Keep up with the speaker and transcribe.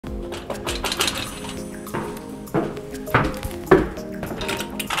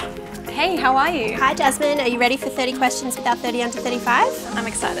Hey, how are you? Hi Jasmyn, are you ready for 30 questions with our 30 under 35? I'm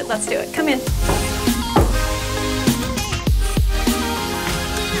excited, let's do it. Come in.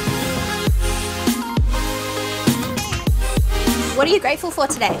 What are you grateful for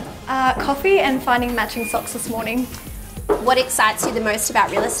today? Coffee and finding matching socks this morning. What excites you the most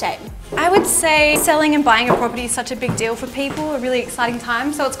about real estate? I would say selling and buying a property is such a big deal for people, a really exciting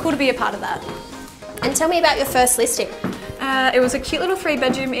time, so it's cool to be a part of that. And tell me about your first listing. It was a cute little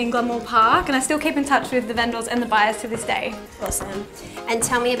 3-bedroom in Glenmore Park, and I still keep in touch with the vendors and the buyers to this day. Awesome. And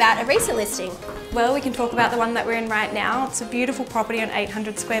tell me about a recent listing. Well, we can talk about the one that we're in right now. It's a beautiful property on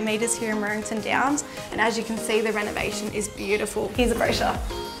 800 square metres here in Mornington Downs, and as you can see, the renovation is beautiful. Here's a brochure.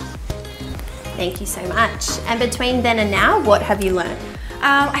 Thank you so much. And between then and now, what have you learned?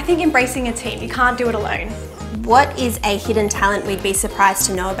 I think embracing a team. You can't do it alone. What is a hidden talent we'd be surprised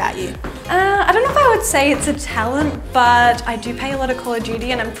to know about you? I don't know if I would say it's a talent, but I do pay a lot of Call of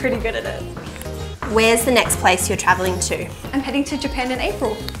Duty and I'm pretty good at it. Where's the next place you're travelling to? I'm heading to Japan in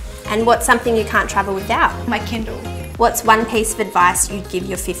April. And what's something you can't travel without? My Kindle. What's one piece of advice you'd give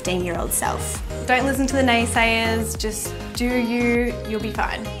your 15-year-old self? Don't listen to the naysayers, just do you, you'll be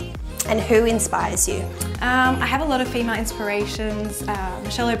fine. And who inspires you? I have a lot of female inspirations,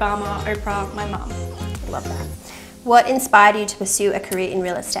 Michelle Obama, Oprah, my mum. Love that. What inspired you to pursue a career in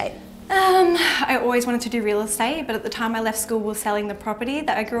real estate? I always wanted to do real estate, but at the time I left school was selling the property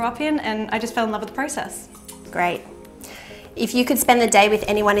that I grew up in, and I just fell in love with the process. Great. If you could spend the day with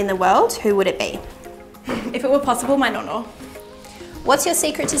anyone in the world, who would it be? If it were possible, my nono. What's your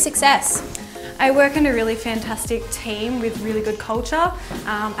secret to success? I work in a really fantastic team with really good culture.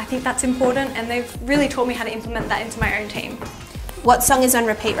 I think that's important, and they've really taught me how to implement that into my own team. What song is on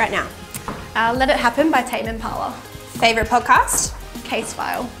repeat right now? Let It Happen by Tame Impala. Favourite podcast? Case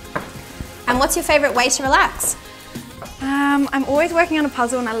File. And what's your favourite way to relax? I'm always working on a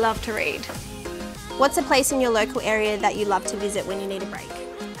puzzle and I love to read. What's a place in your local area that you love to visit when you need a break?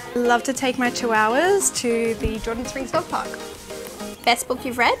 I love to take my chihuahuas to the Jordan Springs Dog Park. Best book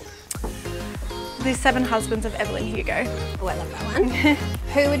you've read? The 7 Husbands of Evelyn Hugo. Oh, I love that one.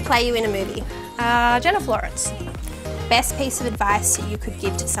 Who would play you in a movie? Jennifer Lawrence. Best piece of advice you could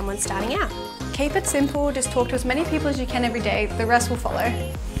give to someone starting out? Keep it simple, just talk to as many people as you can every day, the rest will follow.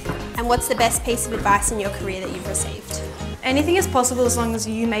 And what's the best piece of advice in your career that you've received? Anything is possible as long as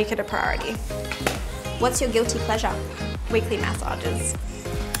you make it a priority. What's your guilty pleasure? Weekly massages.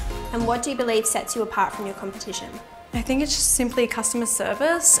 And what do you believe sets you apart from your competition? I think it's just simply customer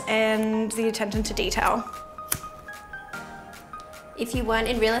service and the attention to detail. If you weren't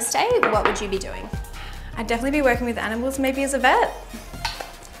in real estate, what would you be doing? I'd definitely be working with animals, maybe as a vet.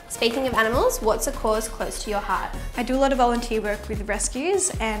 Speaking of animals, what's a cause close to your heart? I do a lot of volunteer work with rescues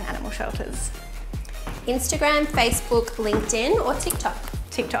and animal shelters. Instagram, Facebook, LinkedIn or TikTok?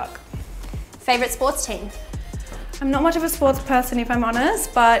 TikTok. Favourite sports team? I'm not much of a sports person if I'm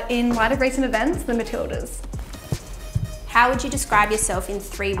honest, but in light of recent events, the Matildas. How would you describe yourself in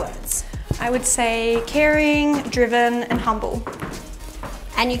 3 words? I would say caring, driven and humble.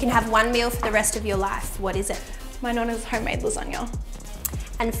 And you can have one meal for the rest of your life. What is it? My nonna's homemade lasagna.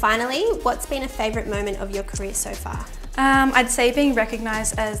 And finally, what's been a favourite moment of your career so far? I'd say being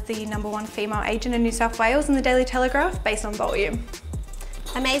recognised as the #1 female agent in New South Wales in the Daily Telegraph based on volume.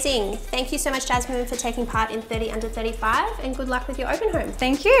 Amazing. Thank you so much, Jasmyn, for taking part in 30 under 35 and good luck with your open home.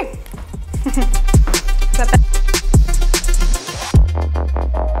 Thank you.